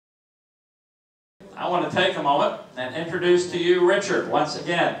I want to take a moment and introduce to you Richard once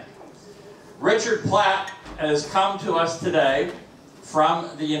again. Richard Platt has come to us today from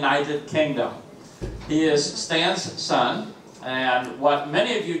the United Kingdom. He is Stan's son, and what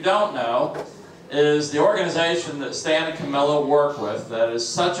many of you don't know is the organization that Stan and Camilla work with that is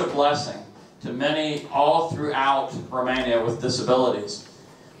such a blessing to many all throughout Romania with disabilities,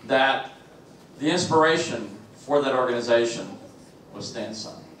 that the inspiration for that organization was Stan's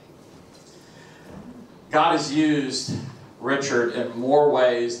son. God has used Richard in more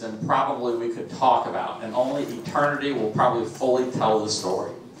ways than probably we could talk about, and only eternity will probably fully tell the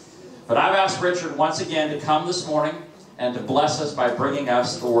story. But I've asked Richard once again to come this morning and to bless us by bringing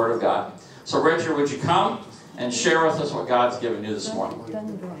us the Word of God. So Richard, would you come and share with us what God's given you this morning?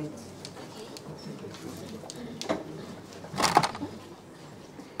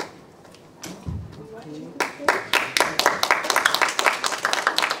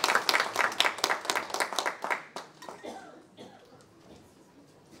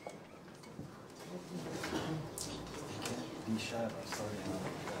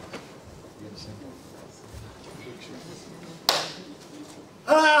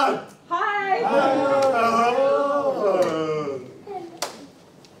 Hello! Hi!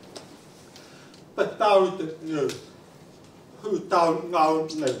 But those that knew, who don't know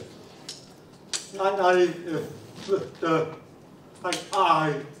me, my name is Mr. and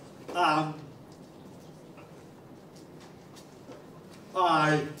I am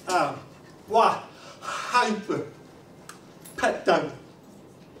what hyper pattern.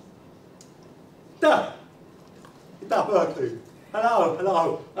 That working.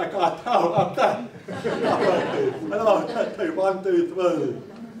 Hello, I got okay. Hello, 1, 2, 3.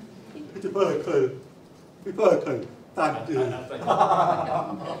 It's working. Thank you.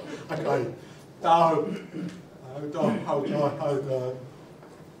 Okay.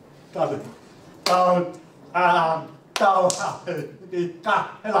 Hold on. Don't happy.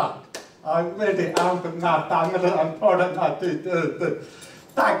 Hello. I'm ready. I'm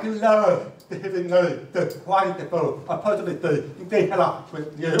thank you, Lord, for giving me the wonderful opportunity to be here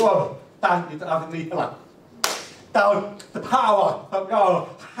with you. Thank you for having me here. Down the power of your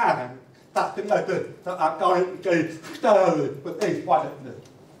hand, that's the message that I'm going to share with each one of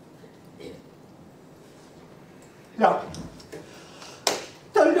you. Now,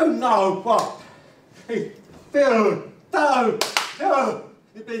 do you know what? It feels so good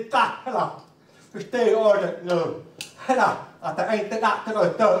to be back here, to stay on you. Here, at the end of that,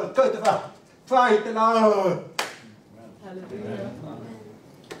 good of us. Praise the Lord. Hallelujah.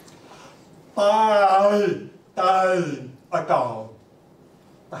 5 days ago,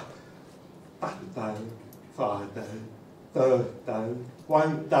 Saturday, Friday, Thursday,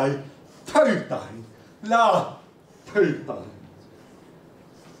 Wednesday, Tuesday, last Tuesday.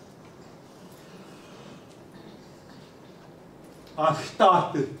 I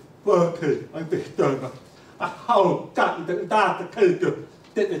started working on this journey. I hope that the kingdom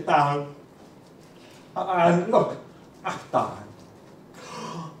did it down. And look after.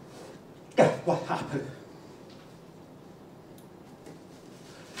 Guess what happened?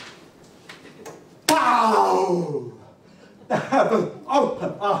 Pow! The heaven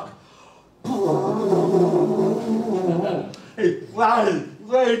opened up. It's rain,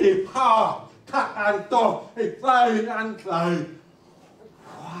 really power, cut and door, it's rain and rain.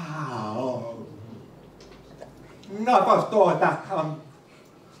 Wow! Never saw that come.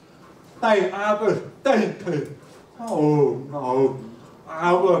 They ever thinking, oh no,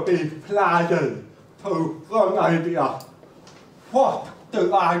 I will be planning to Romania. What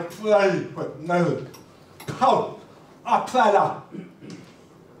do I pray with me? Come, I pray that.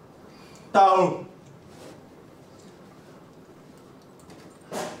 So,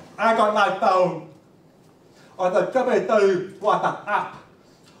 I got my phone on the WD WhatsApp app.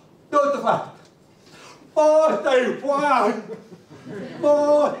 Do the rest. 41!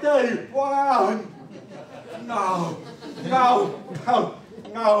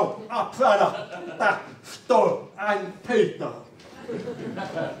 No, I pray that store and Peter.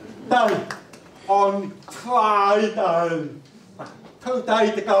 Then, on Friday, 2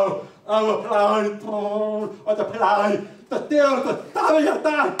 days ago, I was flying on the plane to deal with the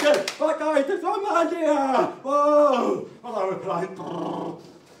attack. We're going to Romania. Whoa! And I was flying.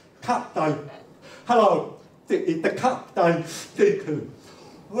 Captain, hello, this is the captain speaking.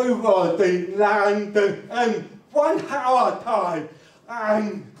 We will be landing in 1 hour time,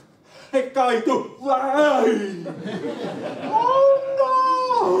 and it's going to rain. Oh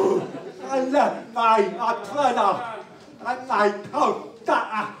no! I left my umbrella and my coat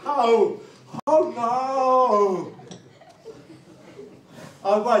at home. Oh no!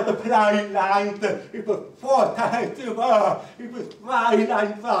 I want to play land. It was 4 times over. It was right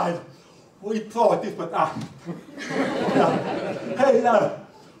and right. We thought it was us. Hello,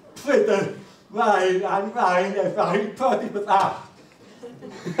 Twitter, right and right and right. We thought it was us.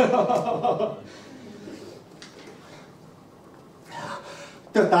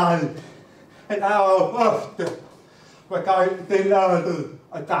 Today, an hour after, we're going to learn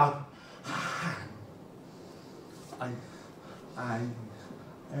about I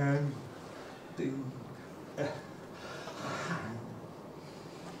am the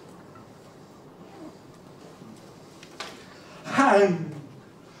hand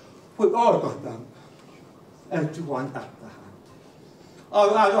with all of them, everyone at the hand.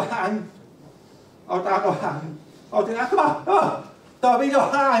 Our other hand, our other hand, our other hand, come on, don't be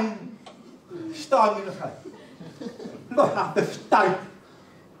your hand, stand in the hand. Look at the state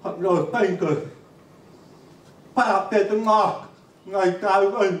of your fingers. Put up there the mark, ngày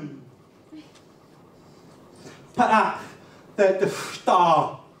cao in. Put up there the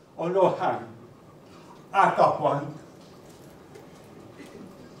star on your hand. I got one.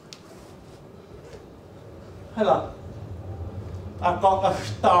 Hello. I got a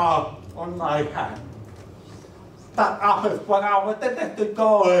star on my hand. That up is what I wanted to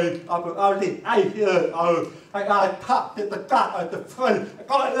go. I was only 8 years old. And I tapped at the gut of the front. I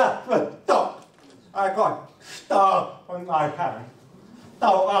got a left foot dot. I got a star on my hand.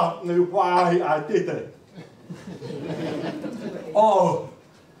 Don't ask me why I did it. Oh,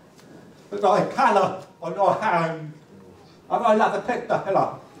 I got a colour on your hand. I got another picture.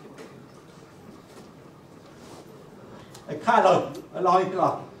 Hello. A colour along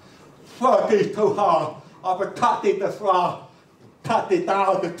here. Working too hard. I was cutting the flower, cutting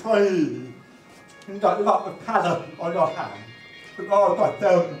down the tree. You got a lot of colour on your hand. We all got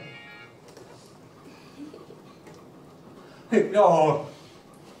them. Hit your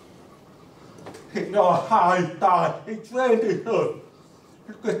high down. It's really good.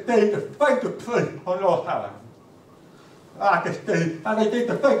 You can see the fingerprint on your hand. I can see, and I see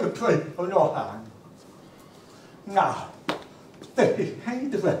the fingerprint on your hand. Now, this is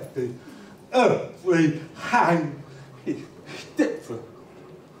interesting. Every hand is different.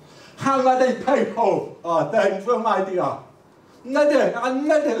 How many people are there from India?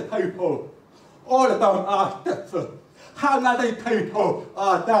 Another people. All of them are different. How many people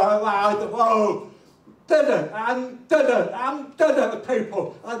are there around the world? Different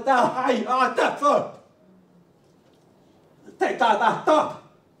people and their height are different. Take that up.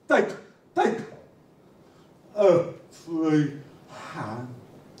 Take. Every hand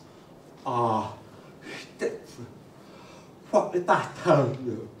are different. What did that tell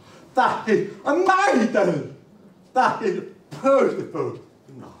you? That is amazing. That is beautiful.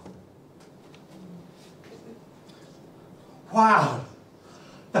 No. Wow.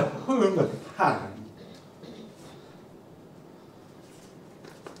 The human hand.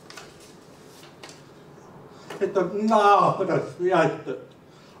 It's a marvelous creation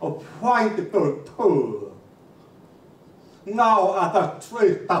of wonderful tool. Now at the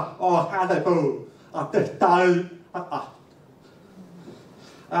truth or handle of the day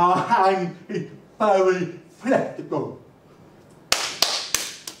our hand is very flexible.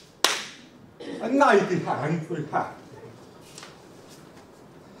 A nice hand we have.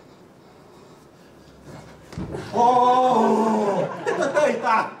 Oh,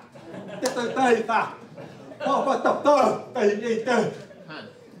 this is data. Oh, but doctor, they need to.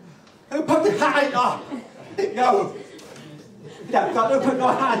 Who put the hand up? No. Yeah, got to put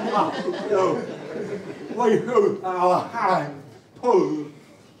your hand up. No. We hold our hand. Pull.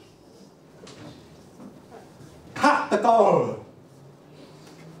 Cut the door.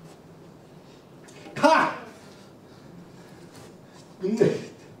 Cut. To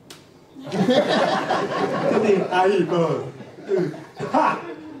be able to cut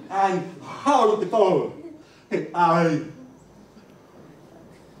and hold the door. If I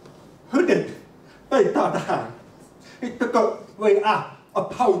hold it, they got the hand. It took we are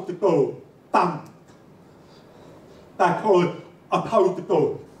opposable thumb. They call it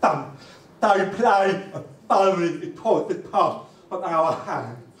opposable thumb. They play a very important part of our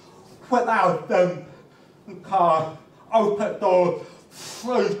hand. Without them, we can't open door,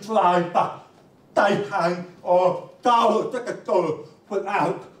 screwdriver, they can or go to the door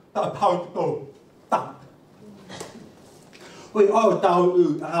without the opposable thumb. We also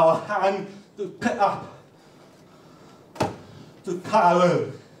use our hand to pick up, to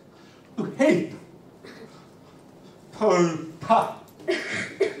carry, to hit, to cut,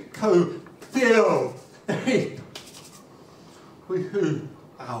 to feel the heat. We use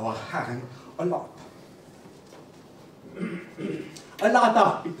our hand a lot. Another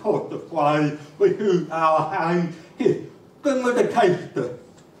important way we use our hand is communication.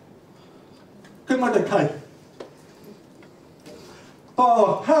 Communication.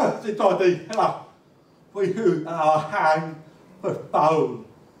 For everybody, we use our hand for phone.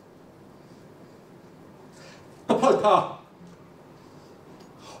 To put a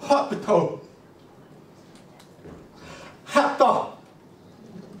hospital, doctor,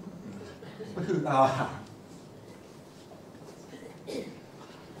 we use our hand.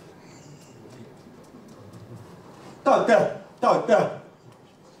 Doctor,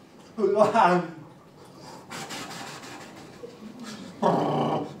 who your hand.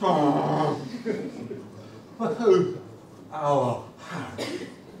 Who our hand.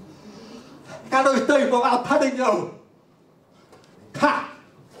 Can I say what I'm telling you? Cut.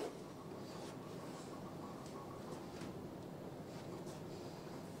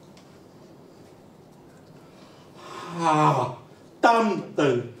 Tâm từ.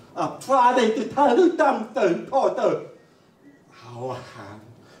 I'm trying to tell you something, Porter. Our hand.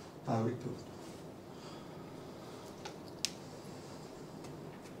 Very good.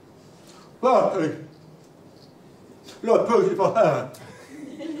 Lord, pray for her.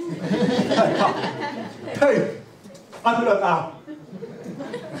 Hey, I'm going now.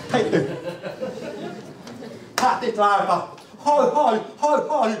 Take it. Pat it driver.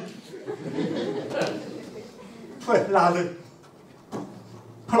 Hold. Twist loudly.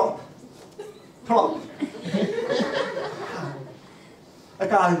 Plop.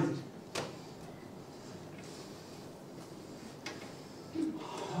 Again.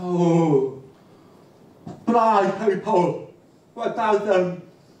 Oh, blind people, without them,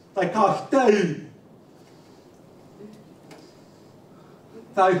 they can't stay.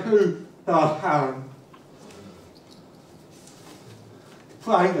 They hold their hand.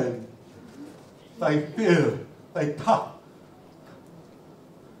 Training. They feel, they touch.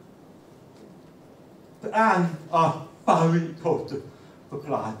 The hands are very important for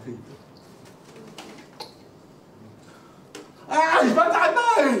blind people. Hey, what I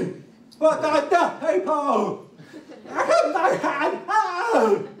mean? What I do, people? I have my hand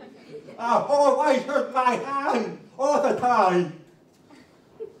out. I always hold my hand all the time.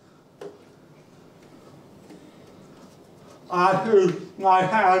 I hold my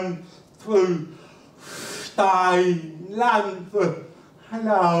hand through land.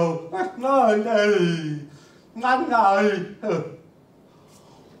 Hello, what's my name? My name.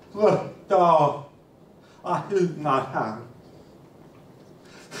 The door. I hold my hand.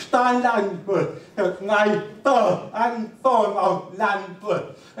 Stein landbrug, het nijter en vorm of landbrug,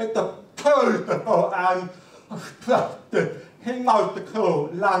 het de keuze aan krachten, hing uit de kool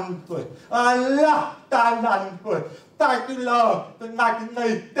landbrug, en lacht daar landbrug, dat je loopt, de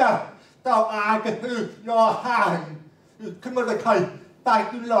magneter, dat eigen u je hand, u communicate, dat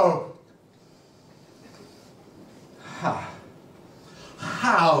je loopt.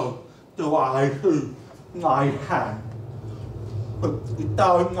 How do I hold my hand?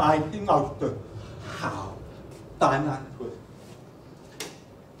 Tao ngài cái ngọc từ hảo tai nạn thôi.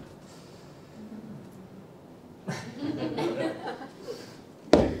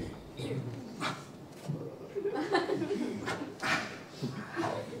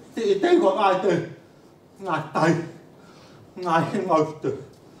 Thì tên của ngài từ ngài tay ngài cái ngọc từ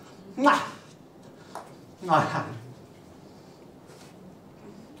ngài hẳn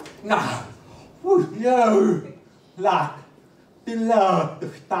ngài ui nhớ lạc tin lờ từ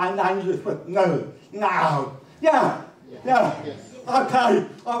tai nạn rồi Phật ngờ nào yeah okay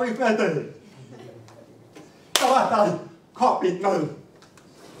are we ready ก็ว่าใจขอปิดมือ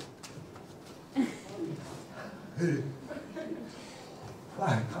หล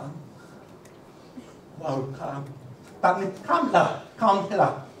ายครั้งเราคำตอนนี้คำละคำที่ละ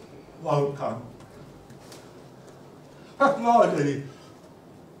เราคำก็งอดี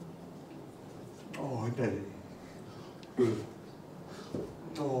โอ้ดี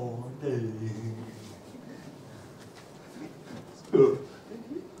โอ้ดีไป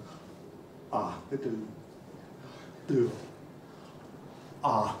ดู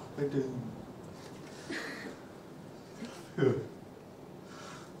ไปดู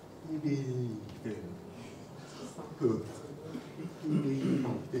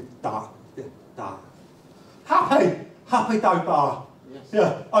ดีตาhappy time bar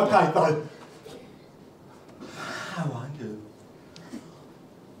yeah okay fine I want you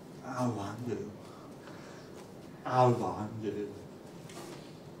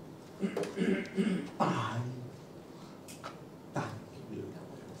bye thank you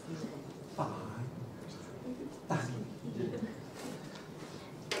bye thank you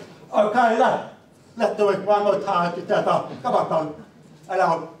okay let's do it one more time together come on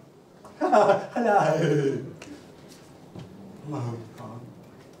hello. Hello. Welcome.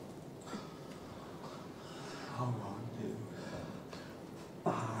 How are you?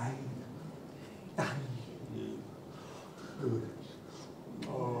 Fine. Thank you. Good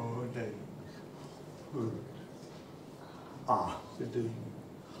morning. Good afternoon.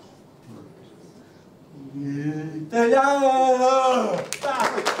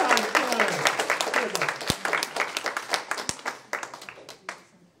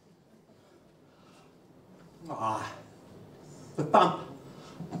 The bump.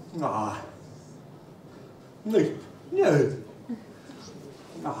 Need.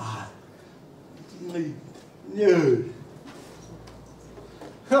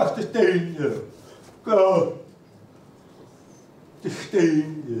 Have to stay here. Go. To stay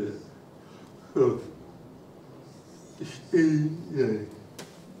here. Go. To stay here.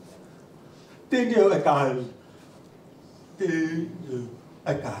 Stay here again. Stay here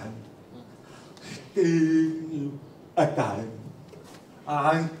again. Stay here again.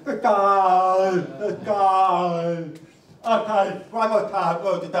 And again. Okay, one more time.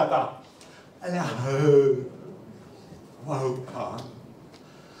 Go to that. Hello. Welcome.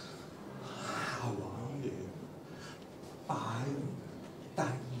 How are you? Fine.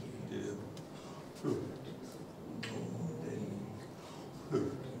 Thank you. Good morning.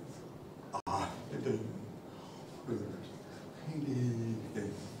 Good afternoon. Good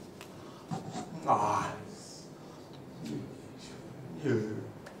evening. You.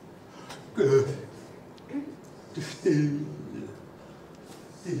 Good. Steve.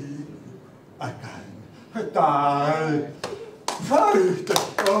 Again. Again. Praise the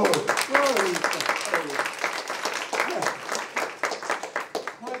Lord. Praise the Lord.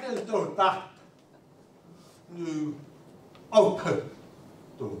 Why don't you do that? You open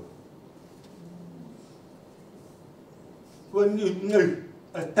door. When you knew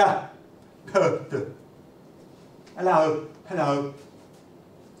that curtain. Hello. Hello.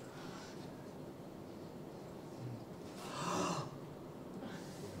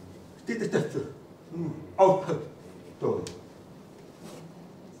 Open door.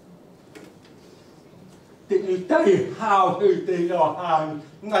 Did you say how to do your hand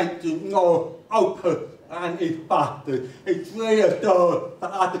make you know open and it's faster? It's really door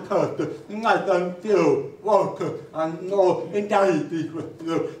that at the curtain, make them feel welcome and know engaged with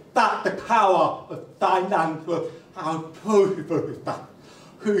you. That's the power of dynamics. How beautiful is that?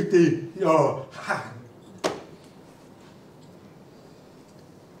 Who did your hand?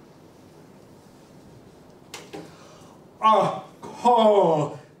 Of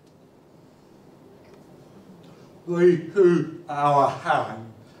course, we put our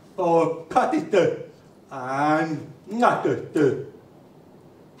hand for positive and negative.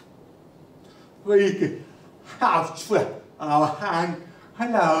 We have swept our hand.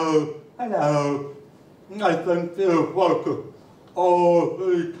 Hello, hello. Make them feel welcome. Or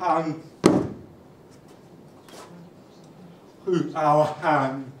we can put our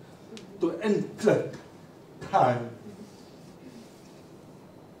hand to inflict pain.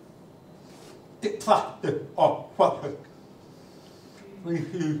 Detracted or weapon. We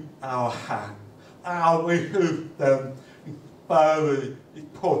use our hand. We use them is very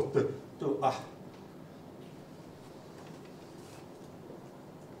important to us.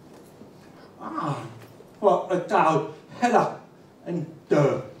 What about head up and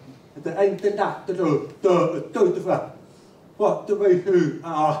the end of that the what do we use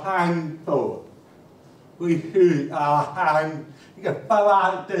our hand for? We use our hand in a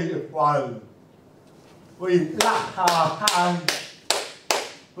variety of ways. We lap our hands,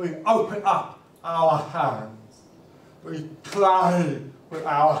 we open up our hands, we play with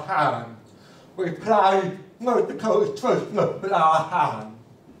our hands, we play musical instruments with our hands,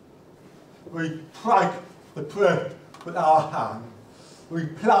 we break the bread with our hands, we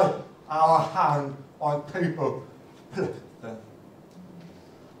place our hands on people, place them.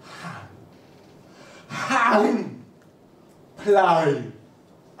 Hand play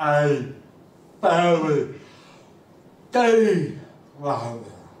a very day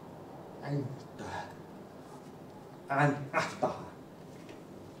rather and after.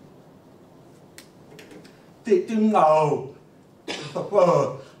 Did you know the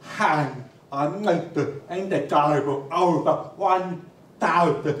word hand are mentioned in the Bible over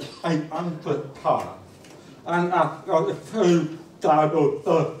 1,800 times? And I've got a few Bible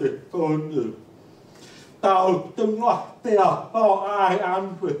verses for you. Thou do not fear, for I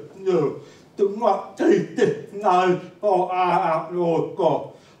am with you. Do not be dismayed, for I am your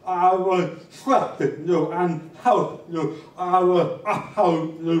God. I will strengthen you and help you. I will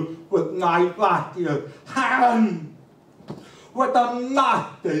uphold you with my righteous hand. with a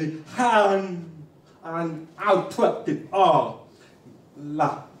mighty hand and outstretched arm,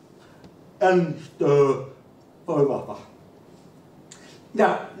 like the forever.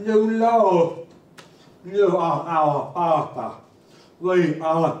 That you Lord, you are our Father. We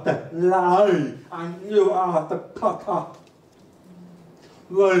are the light, and you are the cutter.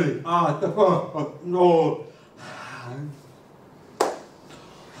 We are the first of Lord.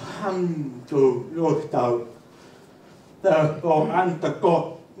 Hand to yourself. Therefore, unto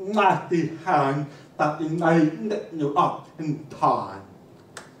God, mighty hand that He may lift you up in time.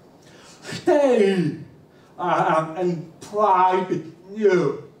 Stay, I am in pride with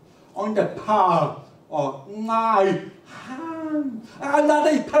you on the path of my hand. And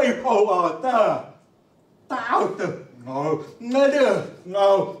many people are there. Thousands, no, millions,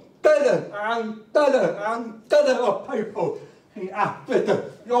 no, billions and billions and billions of people. He asked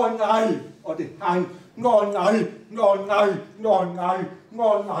your name on the hand, your name, your name, your name,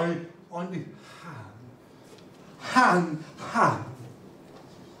 your name on the hand.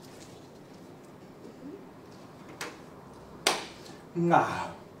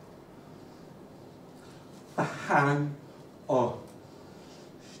 Now, the hand of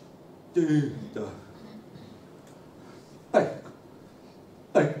Jesus.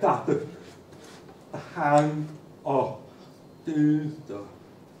 Take that, the hand of Jesus.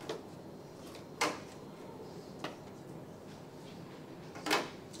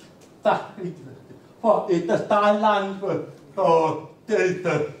 That is what is the sign language for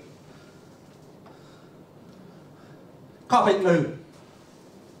Jesus. Copy me.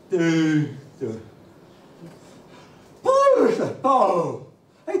 Jesus. Push the door.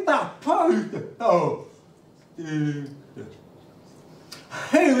 It's that push the door. Jesus.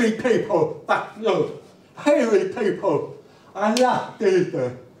 Hairy people, that's you. Hairy people. I love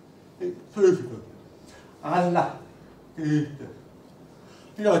Jesus. It's true. I love Jesus.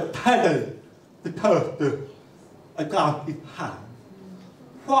 You're telling the person about his hand.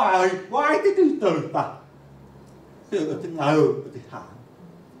 Why did you do that? To know his hand.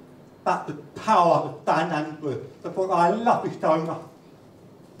 That's the power of dynamic word. That's what I love it so much.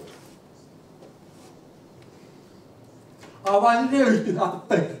 I want you to have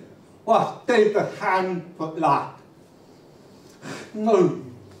to think what David's hand was like. No,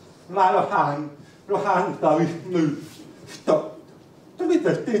 like your hand very smooth. Stop. Don't be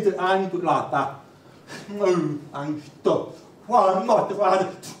just David's hand was like that. Smooth and stop. Why not?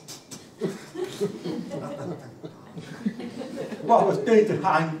 What was David's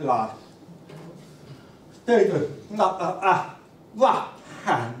hand like? David, not a rough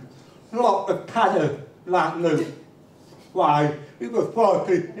hand, not a pattern like me. Why? He was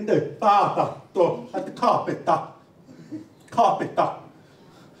working in the barber store at the carpenter.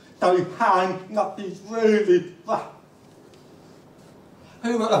 So his hand not these really rough.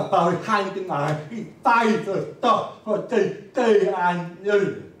 He was about handing out his favorite stuff for day and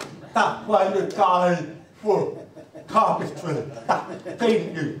noon. That's why the guy for carpentry, that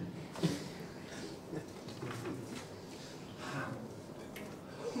thing you.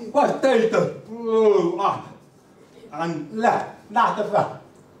 What David blew up and left Nazareth.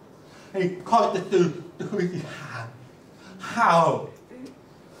 He called it to his hand. How?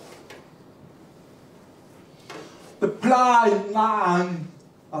 The blind man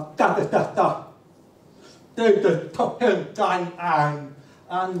of da. David took him by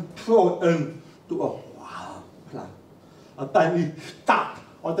and threw him to a wild place. And then he stuck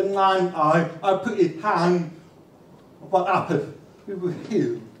on the man's eye and put his hand. What happened? He was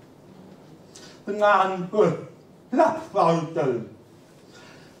healed. The man was left frozen.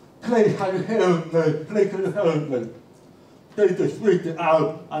 Please have you healed me? Please have you healed me? Jesus reached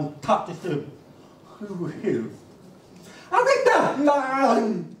out and touched him. He was healed. And the deaf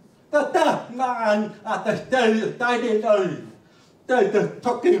man at the dining room, Jesus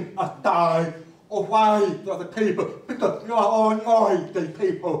took him aside away from the people because you are all noisy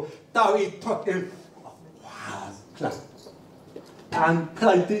people. So he took him a wild place and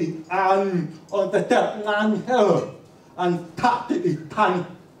placed his hand on the deaf man's head and tapped his tongue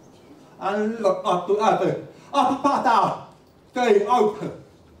and looked up to heaven. Up and down, stay open.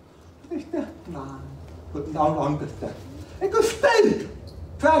 This deaf man could no longer say. He could speak.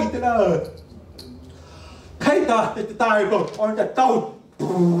 Praise the Lord. Peter is the Bible on the door.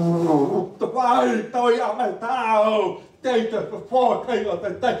 The way tôi ở bên tao. Jesus before King of the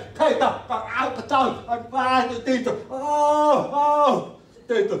day. Peter got out the door and ran to Jesus. Oh,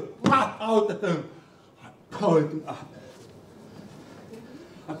 Jesus ran out the door. I pulled him up.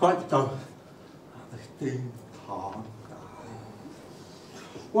 I got the door. The thing calmed down.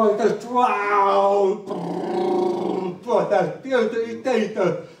 When the drown for the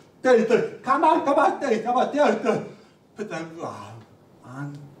theater, come on, theater, put them loud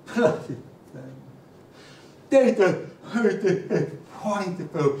and plastic. Theater, heard the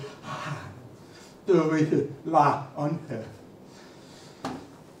wonderful hand, do it laugh on her.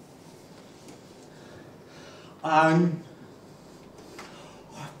 And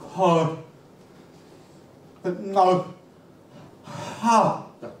of course, but no heart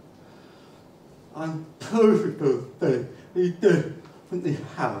and perfect thing he did with the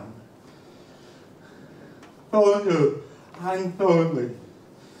hand. For you and for me.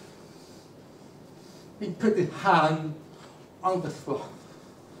 He put his hand on the floor.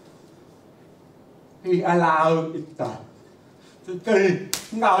 He allowed it to be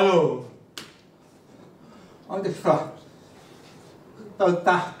narrow on the floor. So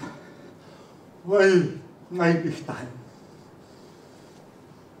that we may be stand.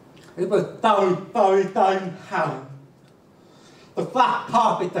 It was very down hand. The flat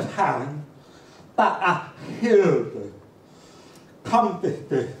carpet of hand that are healed,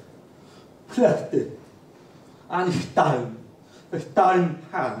 comforted, plastic, and stone. The stone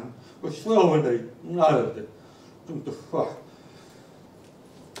hand was slowly lowered to the floor.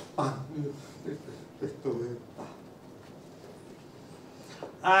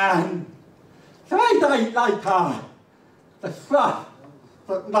 And 3 days later, the floor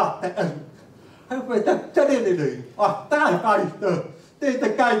was not the end. It was the tragedy of that face. Did the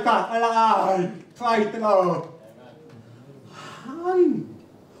guy back alive? Praise the Lord. And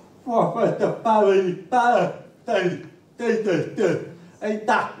what was the very bad thing they did in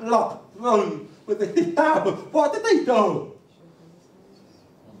that locked room with the disciples? What did they do?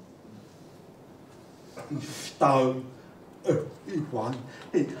 He stole everyone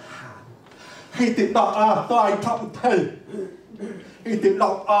in hand. He did not ask for a cup of tea. He did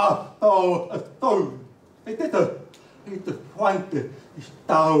not ask for a spoon. He didn't. He just wanted to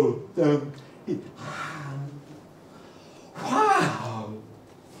stole them in hand. Wow!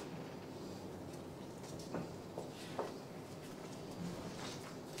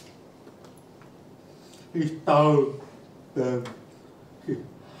 He stole them in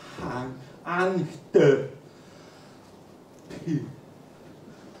hand and the peace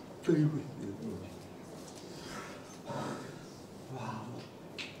be with you. Wow.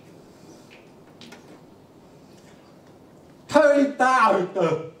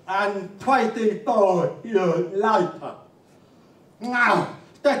 3,024 years later, now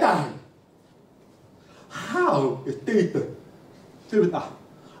today, how is Jesus doing that?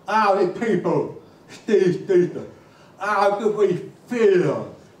 How the people still Jesus? How do we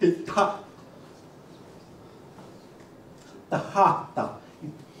feel his touch? The heart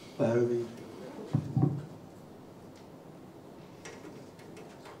is very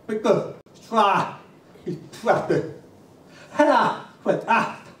because try is trusted. Hell with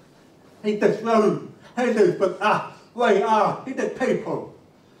us. He does know. He lives with us. We are the people.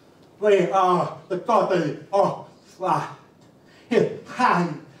 We are the body of Christ. His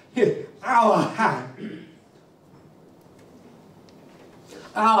hand is our hand.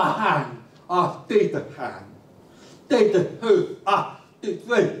 Our hand are Jesus' hand. Jesus who are to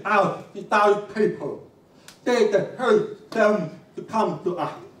bring out those people. Jesus who them to come to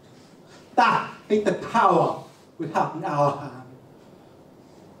us. That is the power we have in our hand.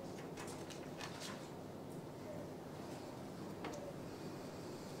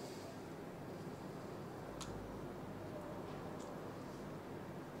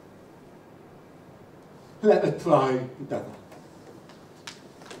 Let us try together.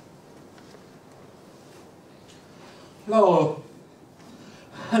 Lord,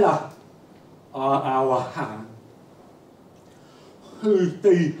 help are our hand. Who's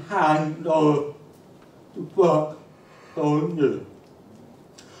the hand, Lord, to work on you?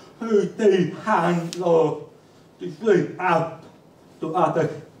 Who's the hand, Lord, to reach out to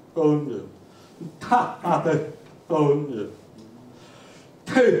others on you? To touch others on you?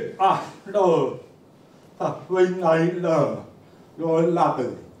 Teach us, Lord, that we may learn your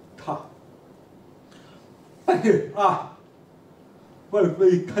loving touch. Teach us when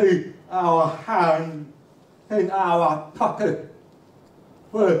we keep our hand in our pocket,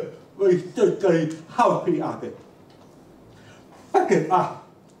 where we should be helping others. Teach us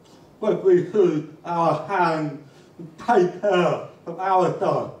when we use our hand to take care of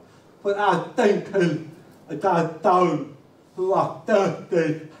ourselves without thinking about those who are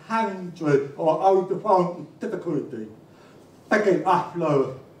thirsty, hungry, or overwhelmed with difficulty. Teach us,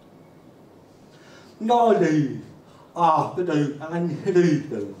 Lord. Knowledge after the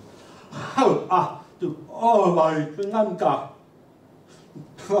unheeded. Help us to always remember,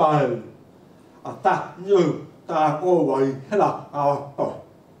 pray that you ta always là our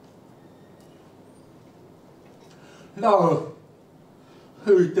Lord,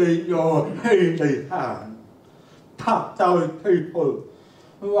 who did your healing hand, touch those people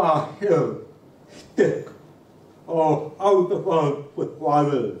who are here, sick, or overwhelmed with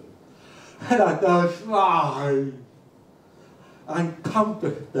worry. Let us rise and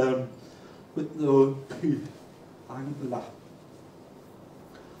comfort them with your peace and love.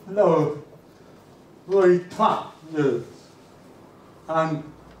 Lord, we trust you and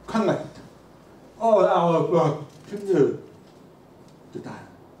connect all our work to you today.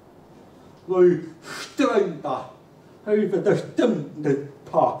 We surrender even the stumbling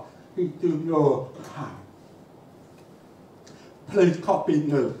part into your hand. Please copy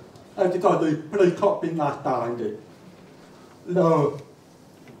me. And God, please copy my standing. Lord,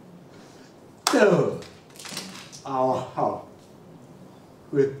 fill our heart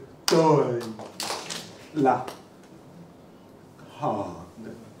with joy, love,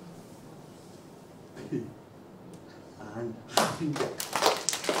 calmness, peace, and happiness.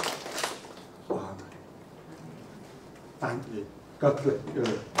 Amen. Thank you. God bless you.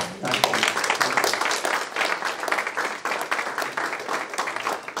 Thank you.